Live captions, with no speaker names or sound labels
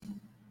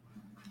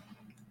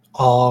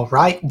All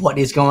right, what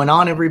is going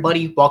on,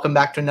 everybody? Welcome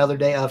back to another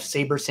day of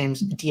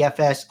SaberSim's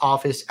DFS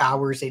office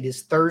hours. It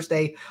is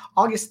Thursday,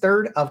 August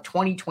 3rd of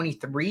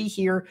 2023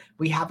 here.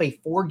 We have a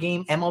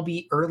four-game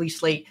MLB early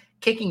slate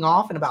kicking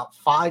off in about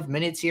 5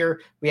 minutes here.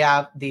 We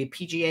have the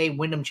PGA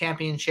Wyndham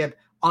Championship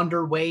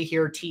underway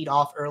here, teed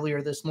off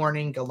earlier this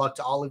morning. Good luck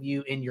to all of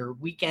you in your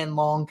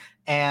weekend-long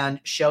and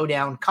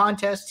showdown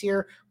contests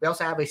here. We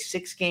also have a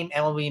 6-game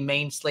MLB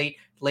main slate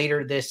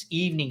later this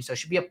evening. So it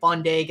should be a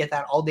fun day. Get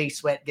that all day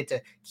sweat, get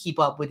to keep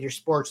up with your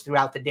sports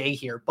throughout the day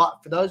here.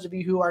 But for those of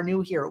you who are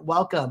new here,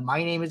 welcome.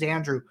 My name is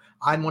Andrew.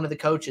 I'm one of the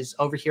coaches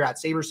over here at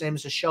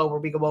SaberSims, a show where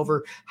we go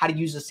over how to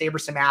use the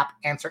SaberSim app,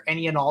 answer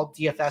any and all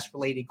DFS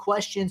related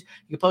questions.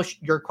 You can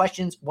post your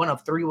questions one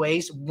of three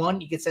ways.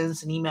 One, you can send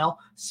us an email,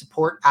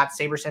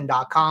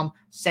 support@sabersim.com.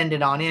 Send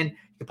it on in.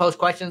 You can post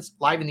questions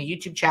live in the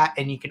YouTube chat,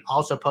 and you can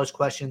also post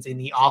questions in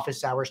the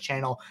Office Hours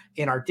channel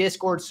in our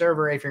Discord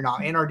server. If you're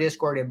not in our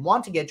Discord and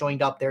want to get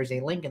joined up, there's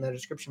a link in the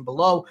description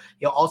below.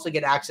 You'll also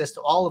get access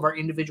to all of our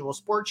individual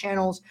sport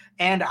channels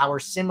and our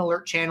similar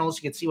channels.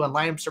 You can see when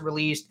lineups are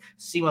released,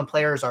 see when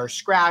players are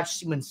scratched,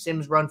 see when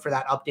sims run for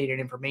that updated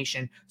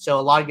information. So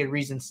a lot of good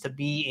reasons to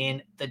be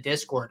in the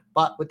Discord.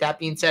 But with that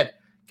being said,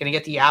 going to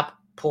get the app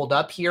pulled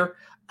up here.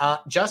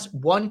 Just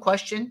one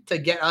question to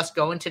get us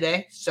going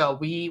today. So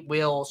we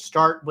will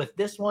start with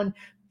this one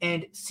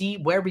and see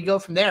where we go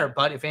from there.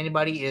 But if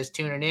anybody is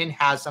tuning in,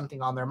 has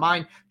something on their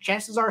mind,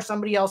 chances are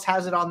somebody else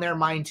has it on their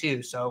mind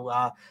too.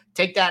 So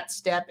take that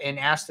step and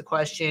ask the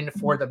question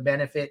for the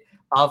benefit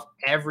of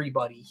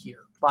everybody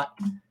here. But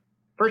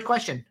first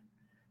question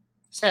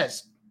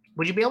says,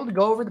 would you be able to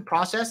go over the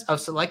process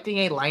of selecting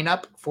a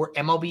lineup for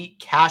MLB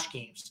cash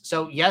games?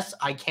 So yes,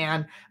 I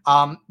can.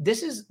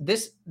 This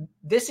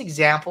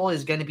example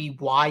is going to be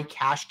why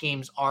cash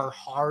games are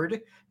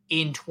hard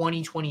in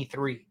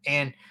 2023,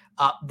 and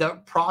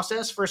the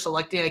process for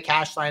selecting a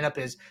cash lineup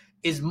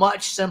is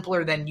much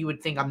simpler than you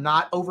would think. I'm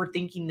not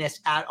overthinking this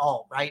at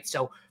all, right?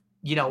 So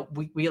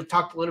we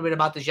talked a little bit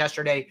about this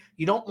yesterday.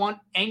 You don't want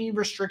any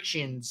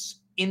restrictions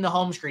in the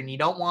home screen. You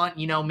don't want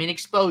min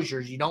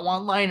exposures. You don't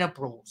want lineup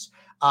rules.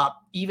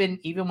 Even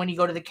when you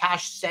go to the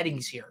cash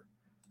settings here,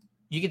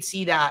 you can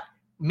see that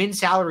min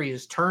salary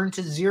is turned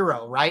to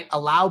 0, right?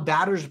 Allow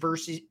batters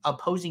versus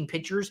opposing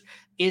pitchers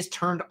is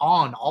turned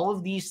on. All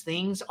of these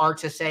things are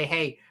to say,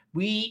 hey,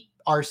 we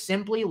are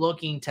simply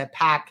looking to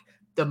pack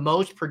the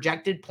most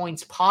projected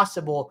points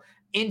possible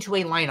into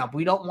a lineup.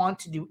 We don't want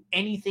to do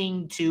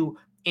anything to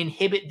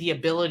inhibit the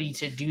ability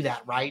to do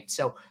that, right?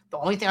 So the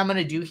only thing I'm going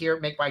to do here,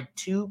 make my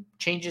 2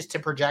 changes to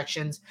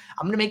projections.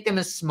 I'm going to make them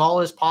as small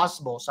as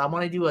possible. So I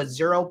want to do a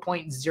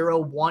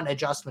 0.01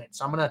 adjustment.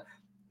 So I'm going to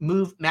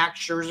move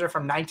Max Scherzer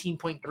from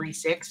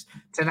 19.36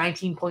 to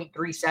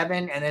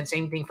 19.37. And then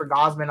same thing for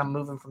Gosman. I'm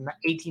moving from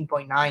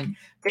 18.9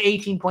 to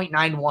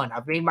 18.91.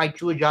 I've made my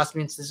 2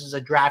 adjustments. This is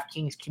a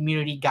DraftKings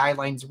community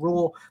guidelines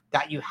rule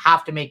that you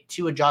have to make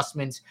 2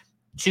 adjustments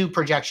to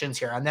projections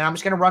here. And then I'm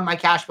just going to run my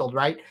cash build,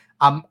 right?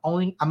 I'm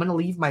going to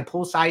leave my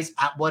pool size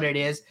at what it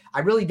is.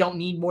 I really don't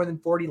need more than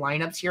 40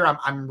 lineups here.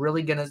 I'm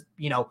really going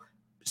to,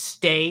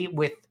 stay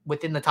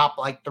within the top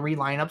 3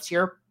 lineups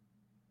here.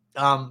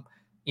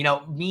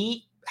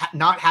 Me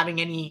not having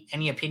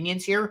any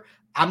opinions here,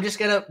 I'm just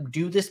going to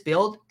do this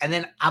build, and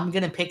then I'm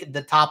going to pick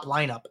the top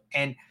lineup.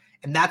 And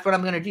that's what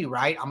I'm going to do,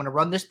 right? I'm going to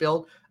run this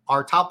build.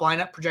 Our top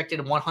lineup projected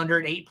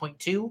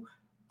 108.2.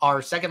 Our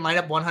second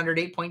lineup,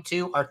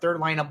 108.2. Our third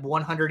lineup,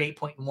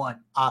 108.1.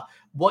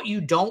 What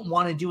you don't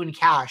want to do in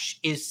cash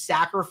is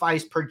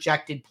sacrifice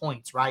projected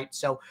points, right?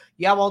 So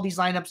you have all these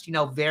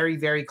lineups, very,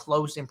 very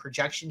close in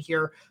projection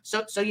here.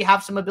 So you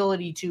have some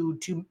ability to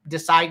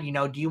decide,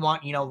 do you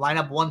want,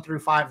 lineup 1 through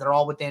 5? They're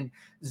all within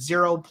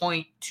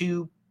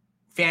 0.2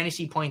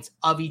 fantasy points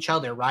of each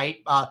other, right?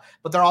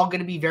 But they're all going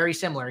to be very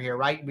similar here,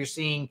 right? We're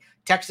seeing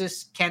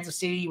Texas, Kansas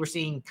City. We're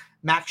seeing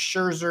Max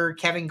Scherzer,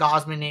 Kevin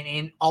Gosman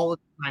in all of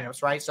the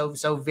lineups, right?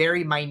 So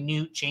very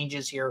minute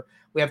changes here.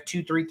 We have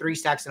 2-3-3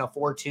 stacks and a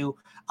 4-2.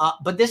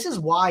 But this is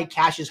why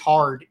cash is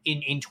hard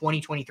in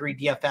 2023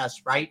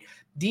 DFS, right?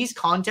 These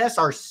contests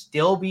are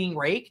still being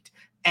raked,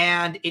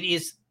 and it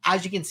is,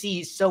 as you can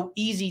see, so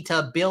easy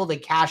to build a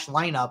cash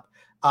lineup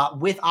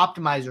with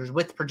optimizers,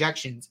 with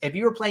projections. If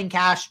you were playing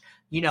cash,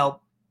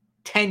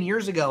 10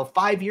 years ago,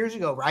 5 years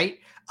ago, right?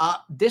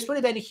 This would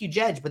have been a huge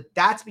edge, but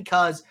that's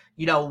because,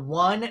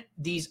 one,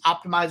 these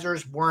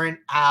optimizers weren't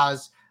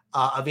as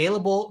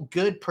available.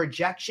 Good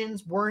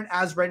projections weren't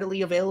as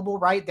readily available,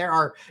 right? There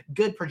are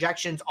good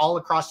projections all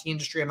across the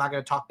industry. I'm not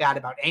going to talk bad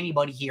about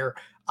anybody here,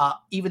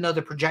 even though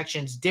the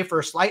projections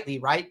differ slightly,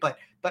 right? But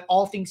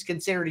all things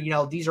considered,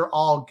 these are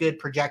all good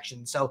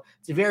projections. So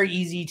it's very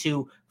easy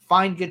to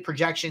find good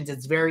projections.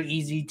 It's very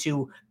easy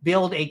to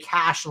build a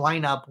cash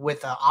lineup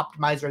with an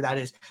optimizer that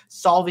is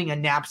solving a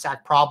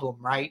knapsack problem,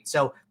 right?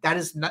 So that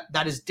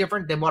is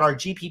different than what our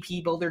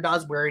GPP builder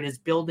does, where it is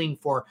building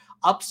for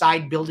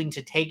upside, building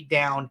to take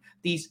down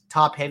these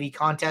top heavy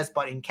contests.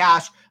 But in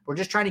cash, we're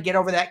just trying to get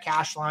over that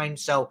cash line.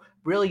 So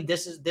really,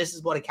 this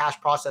is what a cash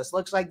process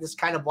looks like. This is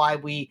kind of why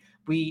we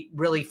we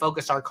really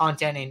focus our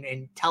content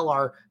and tell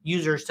our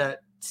users to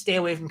stay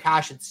away from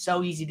cash. It's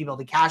so easy to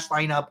build a cash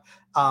lineup.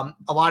 A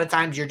lot of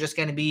times you're just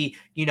going to be,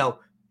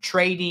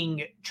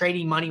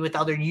 trading money with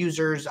other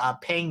users,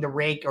 paying the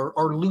rake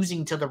or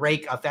losing to the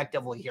rake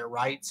effectively here,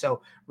 right?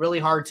 So really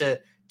hard to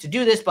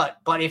do this, but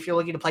if you're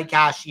looking to play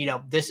cash,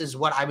 this is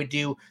what I would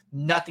do.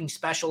 Nothing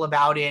special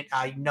about it.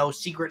 No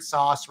secret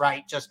sauce,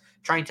 right? Just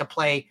trying to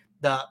play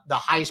the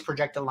highest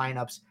projected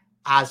lineups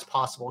as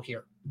possible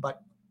here.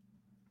 But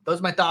those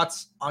are my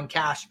thoughts on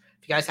cash.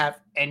 If you guys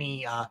have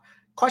any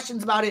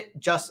questions about it,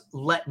 just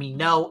let me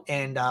know,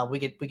 and we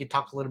could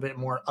talk a little bit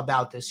more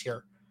about this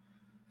here.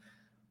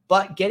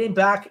 But getting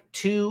back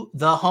to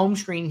the home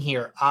screen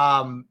here,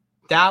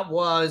 that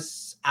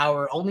was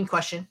our only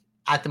question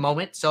at the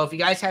moment. So if you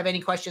guys have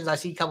any questions, I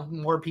see a couple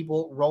more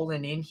people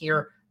rolling in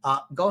here.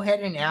 Go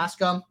ahead and ask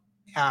them.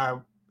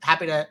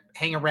 Happy to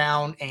hang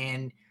around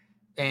and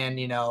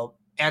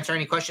answer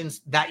any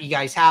questions that you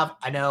guys have.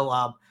 I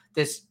know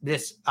this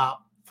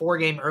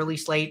 4-game early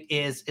slate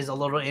is a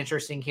little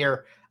interesting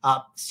here.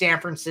 San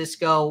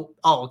Francisco.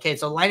 Oh, okay.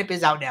 So the lineup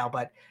is out now,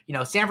 but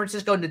San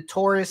Francisco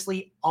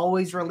notoriously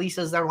always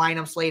releases their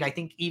lineup slate. I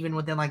think even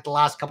within like the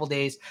last couple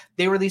days,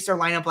 they released their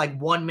lineup like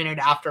 1 minute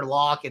after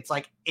lock. It's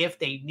like if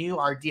they knew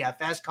our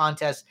DFS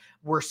contest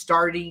were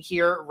starting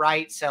here,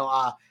 right?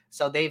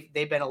 So they've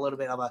been a little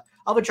bit of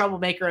a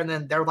troublemaker, and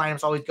then their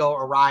lineups always go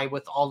awry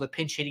with all the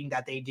pinch hitting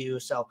that they do.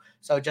 So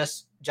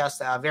just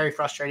very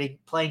frustrating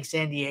playing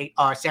San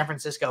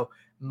Francisco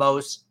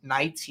most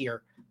nights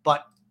here.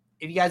 But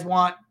if you guys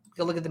want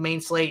to look at the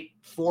main slate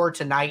for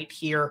tonight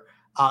here,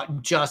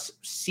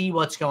 just see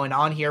what's going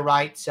on here,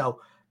 right? So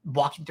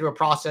walking through a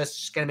process,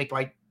 just going to make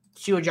like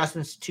 2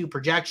 adjustments to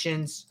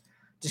projections,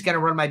 just going to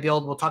run my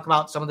build. We'll talk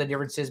about some of the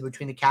differences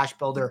between the cash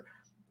builder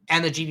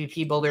and the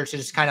GPP builder to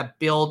just kind of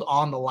build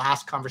on the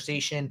last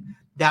conversation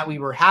that we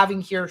were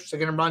having here. So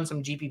going to run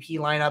some GPP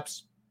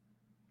lineups.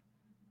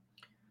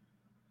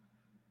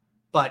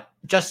 But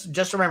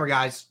just remember,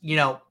 guys,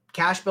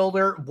 Cash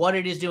Builder, what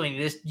it is doing,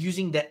 it is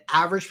using the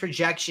average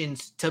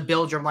projections to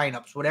build your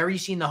lineups. Whatever you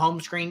see in the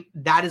home screen,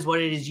 that is what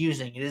it is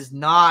using. It is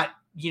not,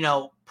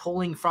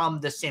 pulling from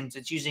the sims.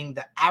 It's using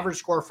the average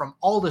score from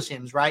all the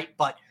sims, right?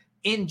 But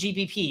in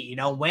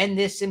GPP, when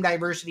this sim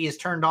diversity is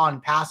turned on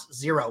past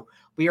 0,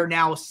 we are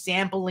now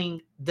sampling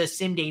the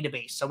sim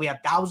database. So we have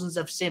thousands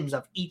of sims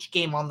of each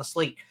game on the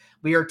slate.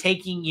 We are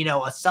taking,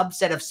 a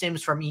subset of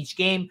sims from each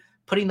game,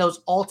 putting those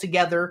all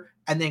together,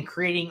 and then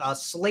creating a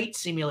slate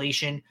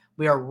simulation.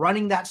 We are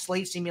running that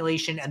slate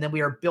simulation, and then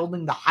we are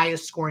building the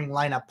highest scoring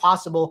lineup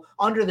possible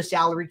under the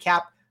salary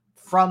cap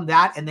from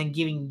that, and then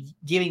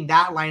giving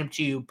that lineup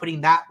to you, putting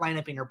that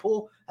lineup in your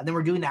pool, and then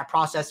we're doing that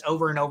process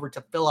over and over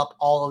to fill up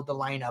all of the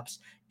lineups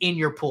in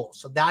your pool.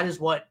 So that is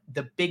what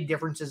the big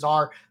differences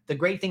are. The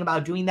great thing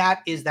about doing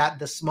that is that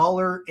the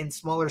smaller and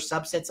smaller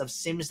subsets of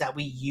sims that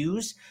we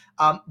use,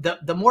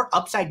 the more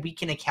upside we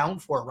can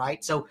account for,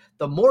 right? So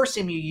the more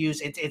sim you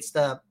use, it's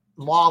the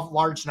law of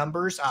large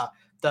numbers.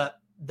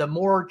 The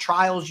more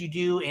trials you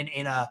do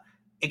in a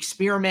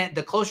experiment,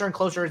 the closer and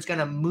closer it's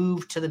going to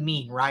move to the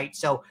mean, right?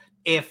 So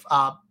if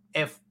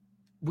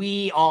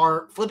we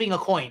are flipping a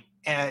coin,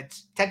 and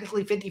it's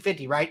technically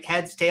 50-50, right?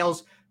 Heads,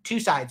 tails, 2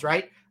 sides,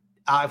 right?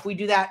 If we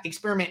do that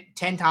experiment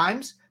 10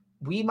 times,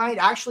 we might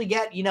actually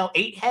get,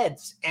 8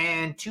 heads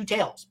and 2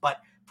 tails.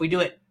 But if we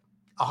do it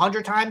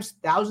 100 times,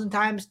 1,000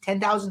 times,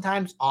 10,000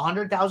 times,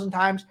 100,000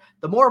 times,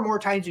 the more and more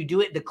times we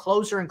do it, the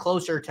closer and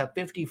closer to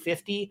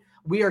 50-50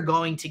 we are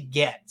going to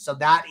get. So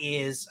that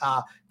is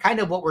kind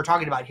of what we're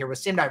talking about here with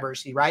sim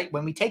diversity, right?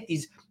 When we take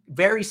these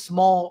very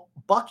small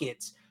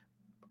buckets,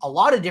 a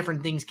lot of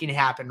different things can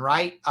happen,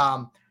 right?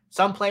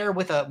 Some player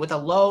with a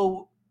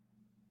low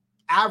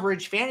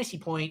average fantasy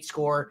point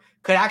score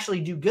could actually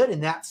do good in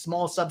that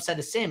small subset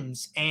of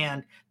sims,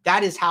 and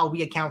that is how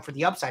we account for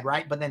the upside,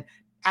 right? But then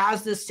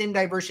as the sim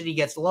diversity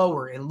gets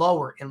lower and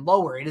lower and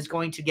lower, it is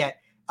going to get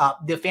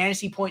the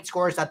fantasy point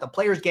scores that the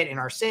players get in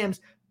our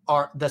sims,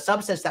 are the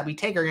subsets that we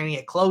take are going to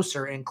get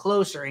closer and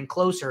closer and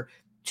closer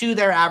to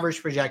their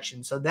average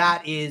projection. So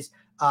that is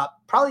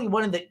probably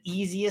one of the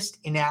easiest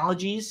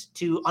analogies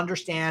to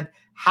understand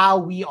how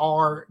we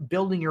are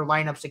building your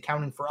lineups,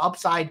 accounting for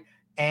upside,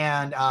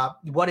 and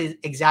what is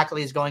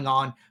exactly is going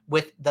on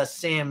with the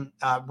sim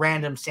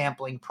random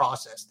sampling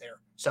process there.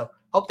 So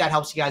hope that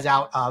helps you guys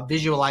out,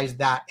 visualize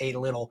that a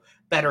little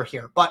better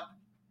here. But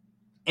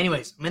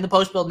anyways, I'm in the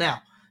post build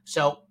now.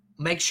 So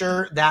make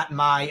sure that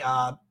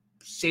my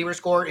saber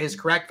score is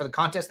correct for the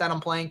contest that I'm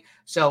playing.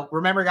 So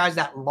remember, guys,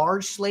 that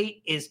large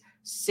slate is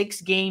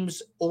 6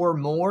 games or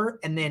more,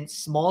 and then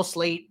small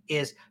slate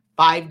is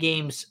 5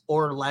 games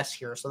or less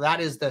here. So that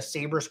is the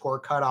saber score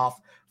cutoff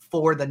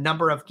for the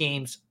number of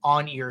games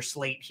on your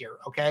slate here,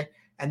 okay?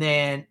 And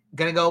then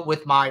going to go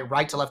with my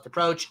right to left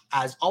approach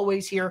as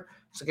always here.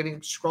 So going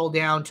to scroll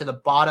down to the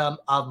bottom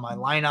of my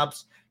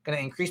lineups. Going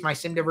to increase my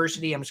sim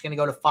diversity. I'm just going to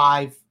go to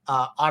 5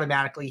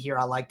 automatically here.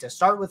 I like to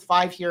start with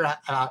 5 here.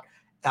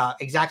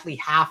 Exactly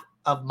half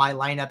of my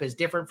lineup is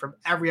different from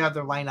every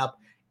other lineup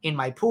in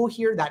my pool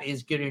here. That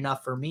is good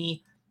enough for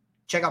me.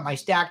 check out my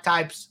stack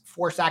types,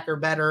 4-stack or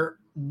better.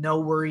 No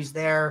worries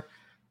there.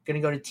 Going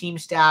to go to team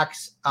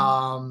stacks.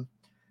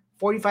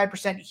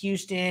 45%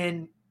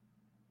 Houston,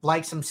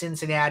 like some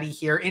Cincinnati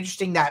here.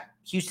 Interesting that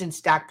Houston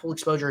stack pool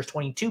exposure is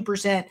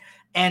 22%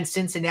 and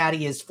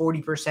Cincinnati is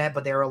 40%,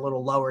 but they're a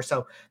little lower.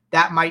 So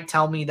that might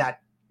tell me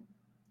that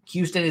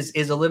Houston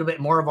is a little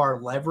bit more of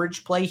our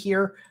leverage play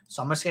here.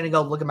 So I'm just going to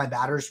go look at my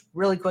batters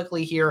really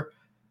quickly here.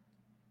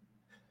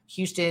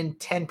 Houston,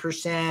 10%,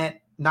 9%,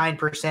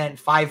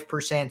 5%,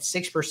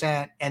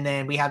 6%. And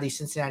then we have these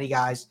Cincinnati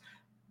guys,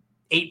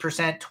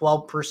 8%,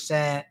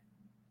 12%,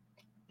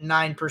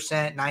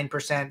 9%,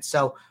 9%.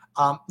 So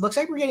looks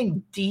like we're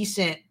getting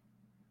decent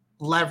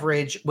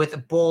leverage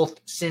with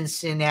both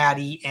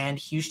Cincinnati and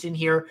Houston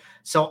here.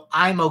 So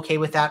I'm okay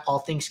with that, all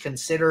things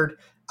considered.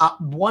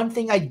 One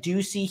thing I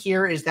do see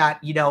here is that,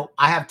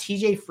 I have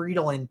TJ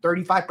Friedel in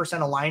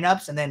 35% of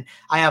lineups, and then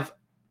I have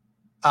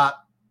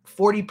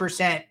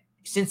 40%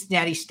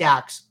 Cincinnati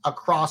stacks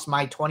across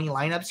my 20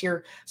 lineups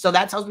here. So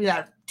that tells me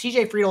that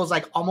TJ Friedel is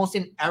like almost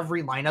in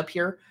every lineup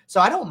here. So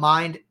I don't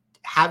mind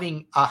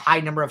having a high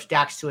number of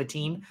stacks to a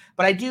team,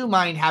 but I do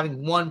mind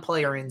having one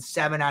player in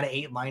 7 out of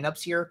 8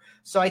 lineups here.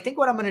 So I think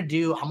what I'm going to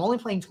do, I'm only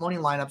playing 20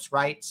 lineups,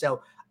 right?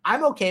 So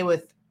I'm okay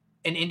with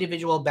an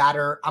individual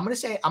batter. I'm going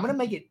to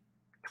make it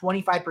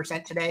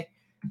 25% today,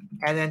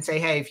 and then say,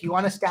 hey, if you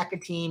want to stack a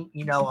team,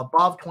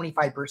 above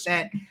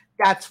 25%,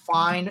 that's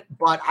fine.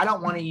 But I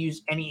don't want to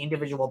use any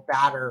individual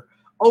batter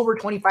over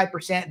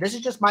 25%. This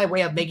is just my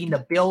way of making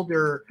the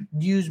builder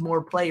use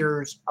more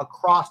players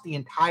across the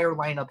entire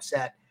lineup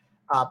set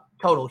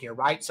total here,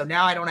 right? So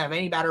now I don't have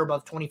any batter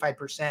above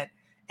 25%,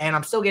 and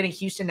I'm still getting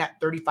Houston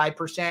at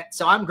 35%.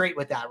 So I'm great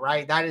with that,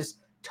 right? That is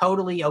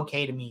totally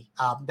okay to me.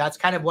 That's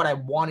kind of what I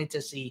wanted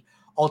to see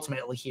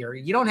ultimately here.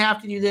 You don't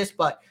have to do this,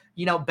 but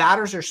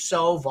batters are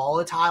so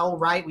volatile,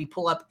 right? We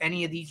pull up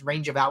any of these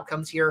range of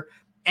outcomes here.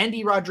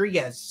 Andy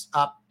Rodriguez,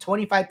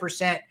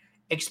 25%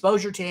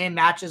 exposure to him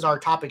matches our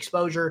top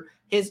exposure.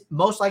 His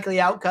most likely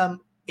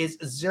outcome is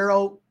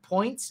 0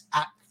 points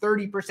at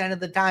 30% of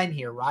the time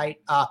here, right?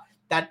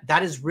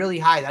 That is really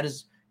high. That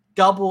is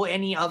double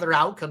any other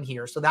outcome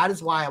here. So that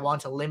is why I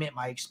want to limit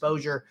my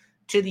exposure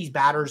to these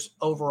batters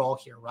overall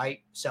here, right?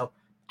 So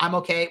I'm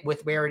okay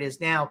with where it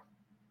is now.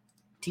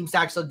 Team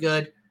stacks look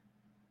good.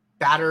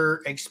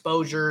 Batter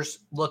exposures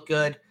look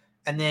good.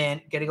 And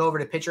then getting over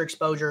to pitcher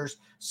exposures.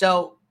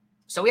 So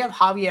we have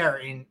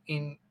Javier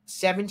in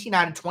 17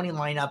 out of 20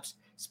 lineups.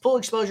 His full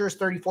exposure is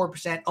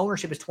 34%.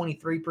 Ownership is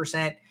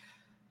 23%.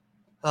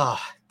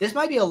 This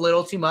might be a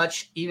little too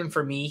much even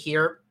for me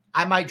here.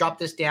 I might drop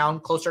this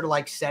down closer to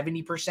like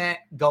 70%,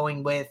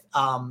 going with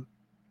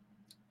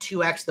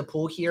 2x the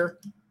pool here,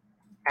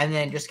 and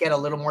then just get a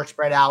little more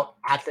spread out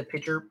at the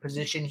pitcher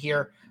position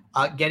here,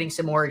 getting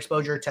some more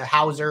exposure to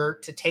Hauser,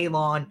 to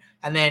Talon,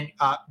 and then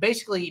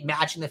basically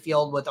matching the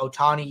field with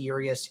Ohtani,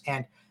 Urias,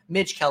 and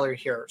Mitch Keller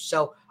here.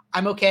 So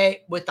I'm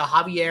okay with the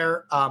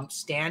Javier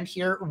stand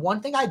here. One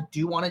thing I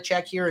do want to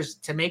check here is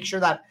to make sure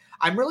that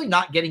I'm really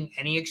not getting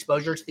any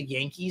exposure to the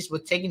Yankees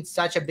with taking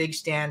such a big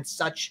stand,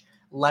 such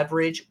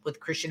leverage with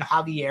Christian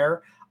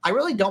Javier. I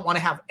really don't want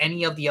to have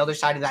any of the other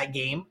side of that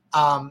game.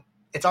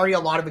 It's already a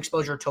lot of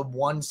exposure to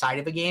one side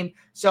of a game.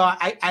 So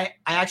I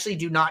actually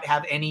do not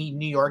have any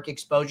New York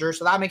exposure.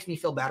 So that makes me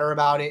feel better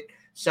about it.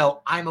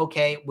 So I'm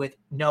okay with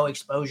no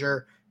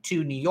exposure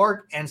to New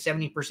York and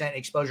 70%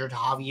 exposure to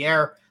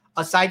Javier.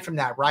 Aside from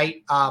that,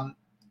 right?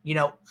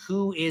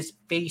 Who is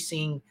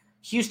facing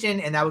Houston,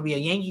 and that would be a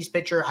Yankees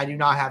pitcher. I do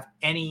not have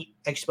any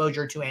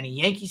exposure to any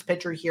Yankees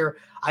pitcher here.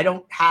 I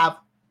don't have,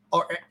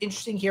 or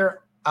interesting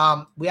here,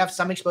 we have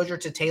some exposure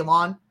to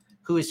Talon,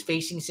 who is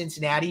facing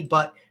Cincinnati,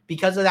 but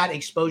because of that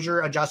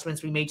exposure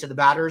adjustments we made to the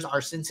batters, our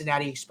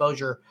Cincinnati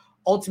exposure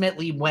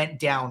ultimately went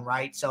down,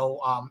 right? So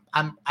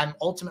I'm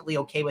ultimately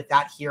okay with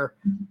that here.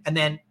 And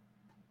then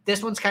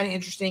this one's kind of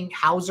interesting.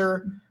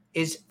 Hauser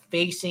is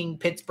facing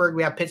Pittsburgh.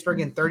 We have Pittsburgh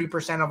in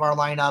 30% of our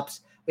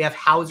lineups. We have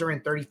Hauser in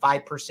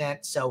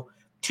 35%. So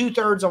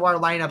 2/3 of our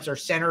lineups are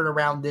centered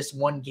around this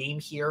one game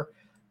here.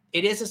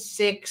 It is a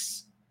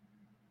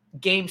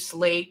 6-game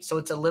slate, so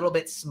it's a little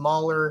bit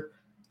smaller,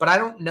 but I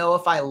don't know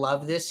if I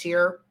love this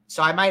here.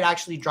 So I might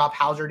actually drop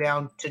Hauser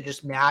down to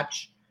just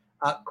match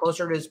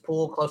closer to his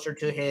pool, closer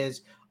to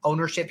his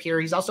ownership here.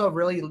 He's also a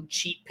really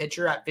cheap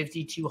pitcher at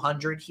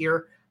 5,200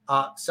 here.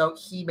 So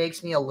he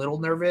makes me a little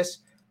nervous.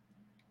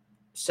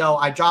 So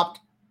I dropped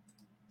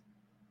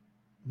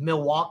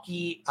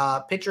Milwaukee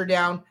pitcher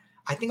down.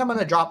 I think I'm going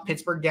to drop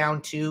Pittsburgh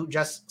down too,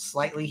 just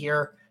slightly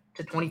here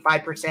to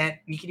 25%.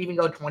 You could even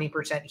go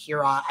 20%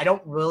 here. I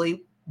don't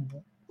really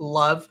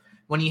love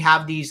when you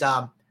have these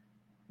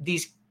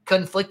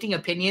conflicting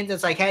opinions.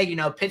 It's like, hey,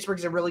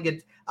 Pittsburgh's a really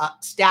good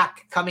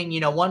stack coming,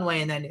 one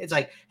way. And then it's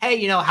like,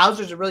 hey,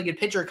 Hauser's a really good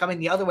pitcher coming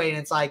the other way. And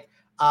it's like,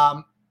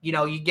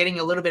 you're getting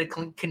a little bit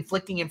of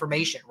conflicting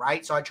information,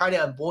 right? So I try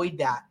to avoid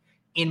that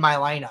in my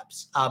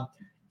lineups.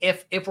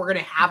 If we're going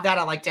to have that,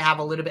 I like to have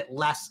a little bit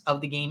less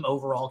of the game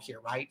overall here,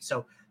 right?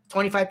 So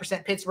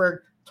 25%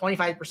 Pittsburgh,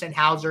 25%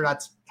 Hauser.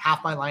 That's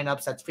half my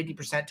lineups. That's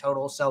 50%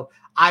 total. So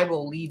I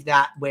will leave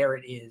that where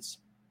it is.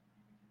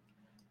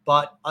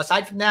 But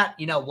aside from that,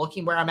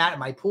 looking where I'm at in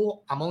my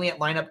pool, I'm only at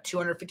lineup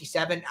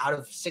 257 out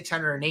of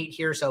 608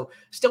 here. So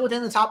still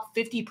within the top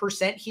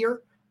 50%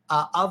 here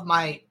of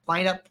my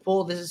lineup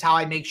pool. This is how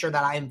I make sure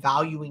that I am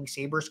valuing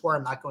Saber score.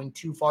 I'm not going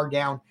too far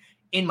down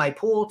in my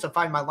pool to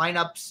find my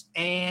lineups.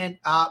 And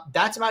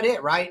that's about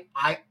it, right?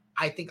 I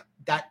think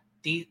that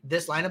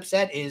this lineup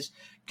set is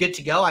good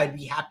to go. I'd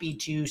be happy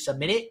to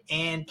submit it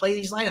and play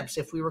these lineups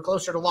if we were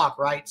closer to lock,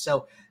 right?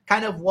 So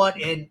kind of what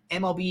an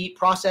MLB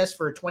process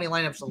for 20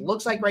 lineups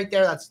looks like right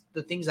there. That's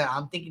the things that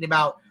I'm thinking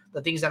about,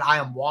 the things that I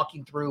am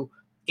walking through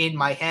in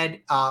my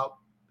head,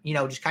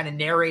 just kind of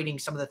narrating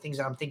some of the things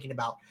that I'm thinking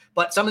about.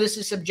 But some of this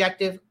is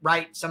subjective,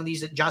 right? Some of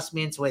these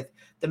adjustments with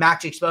the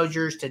max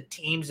exposures to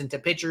teams and to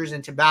pitchers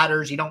and to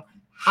batters, you don't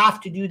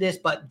have to do this,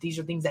 but these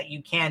are things that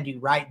you can do,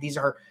 right? These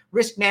are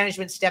risk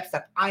management steps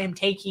that I am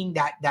taking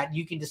that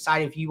you can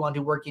decide if you want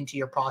to work into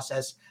your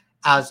process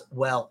as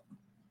well.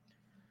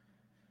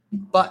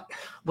 But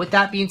with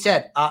that being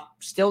said,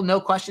 still no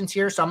questions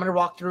here. So I'm going to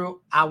walk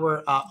through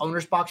our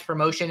Owner's Box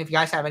promotion. If you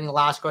guys have any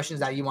last questions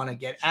that you want to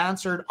get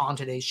answered on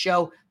today's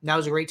show, now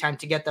is a great time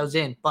to get those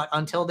in. But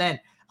until then,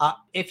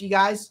 if you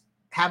guys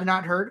have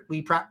not heard,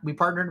 we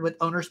partnered with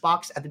Owner's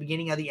Box at the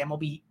beginning of the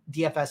MLB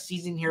DFS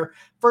season here.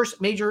 First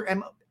major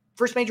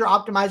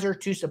optimizer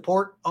to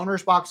support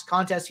Owner's Box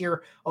contest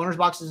here. Owner's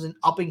Box is an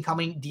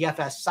up-and-coming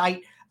DFS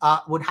site.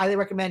 Would highly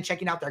recommend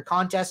checking out their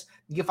contests.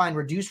 You can find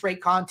reduced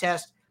rate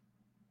contests,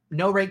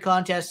 no rate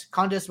contests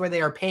where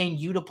they are paying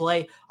you to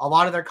play. A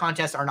lot of their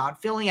contests are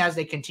not filling as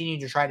they continue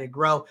to try to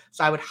grow.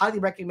 So I would highly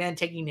recommend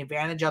taking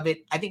advantage of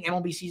it. I think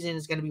MLB season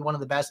is going to be one of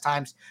the best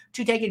times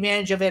to take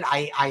advantage of it.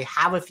 I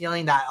have a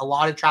feeling that a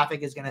lot of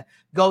traffic is going to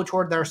go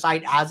toward their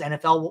site as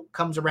NFL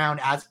comes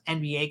around, as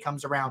NBA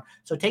comes around.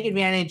 So take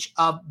advantage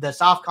of the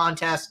soft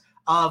contests,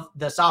 of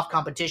the soft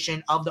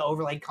competition, of the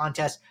overlay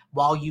contest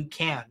while you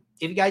can.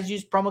 If you guys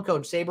use promo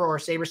code SABER or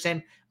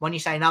SaberSim when you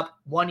sign up,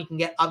 1, you can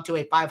get up to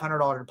a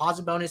 $500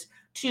 deposit bonus.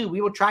 2,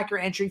 we will track your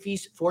entry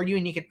fees for you,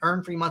 and you can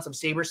earn 3 months of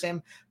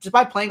SaberSim just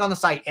by playing on the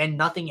site and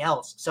nothing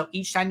else. So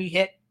each time you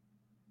hit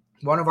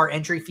one of our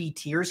entry fee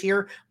tiers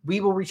here,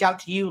 we will reach out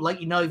to you,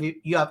 let you know if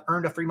you have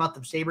earned a free month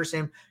of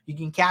SaberSim. You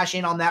can cash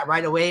in on that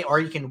right away, or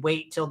you can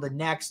wait till the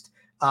next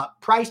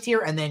price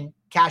tier and then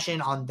cash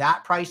in on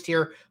that price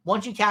tier.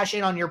 Once you cash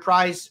in on your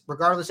prize,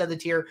 regardless of the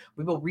tier,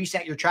 we will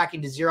reset your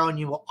tracking to 0 and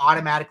you will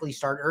automatically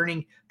start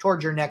earning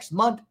towards your next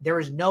month. There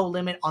is no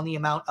limit on the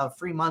amount of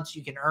free months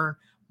you can earn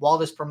while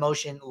this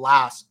promotion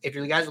lasts. If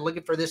you guys are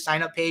looking for this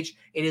sign up page,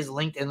 it is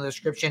linked in the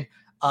description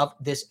of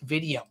this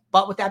video.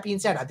 But with that being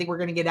said, I think we're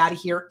going to get out of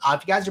here.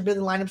 If you guys are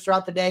building lineups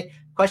throughout the day,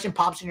 question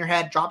pops in your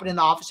head, drop it in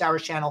the office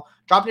hours channel,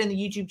 drop it in the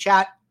YouTube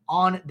chat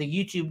on the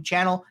YouTube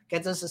channel,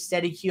 gets us a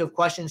steady queue of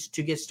questions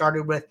to get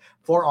started with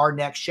for our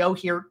next show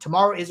here.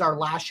 Tomorrow is our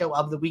last show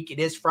of the week. It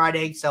is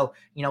Friday. So,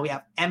 we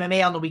have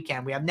MMA on the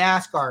weekend. We have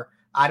NASCAR.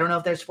 I don't know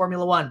if there's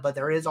Formula One, but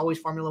there is always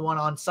Formula One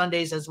on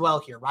Sundays as well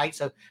here, right?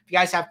 So if you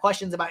guys have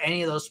questions about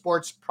any of those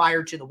sports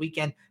prior to the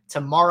weekend,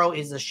 tomorrow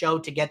is the show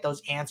to get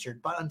those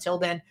answered. But until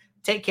then,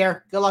 take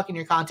care. Good luck in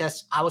your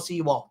contests. I will see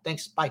you all.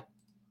 Thanks. Bye.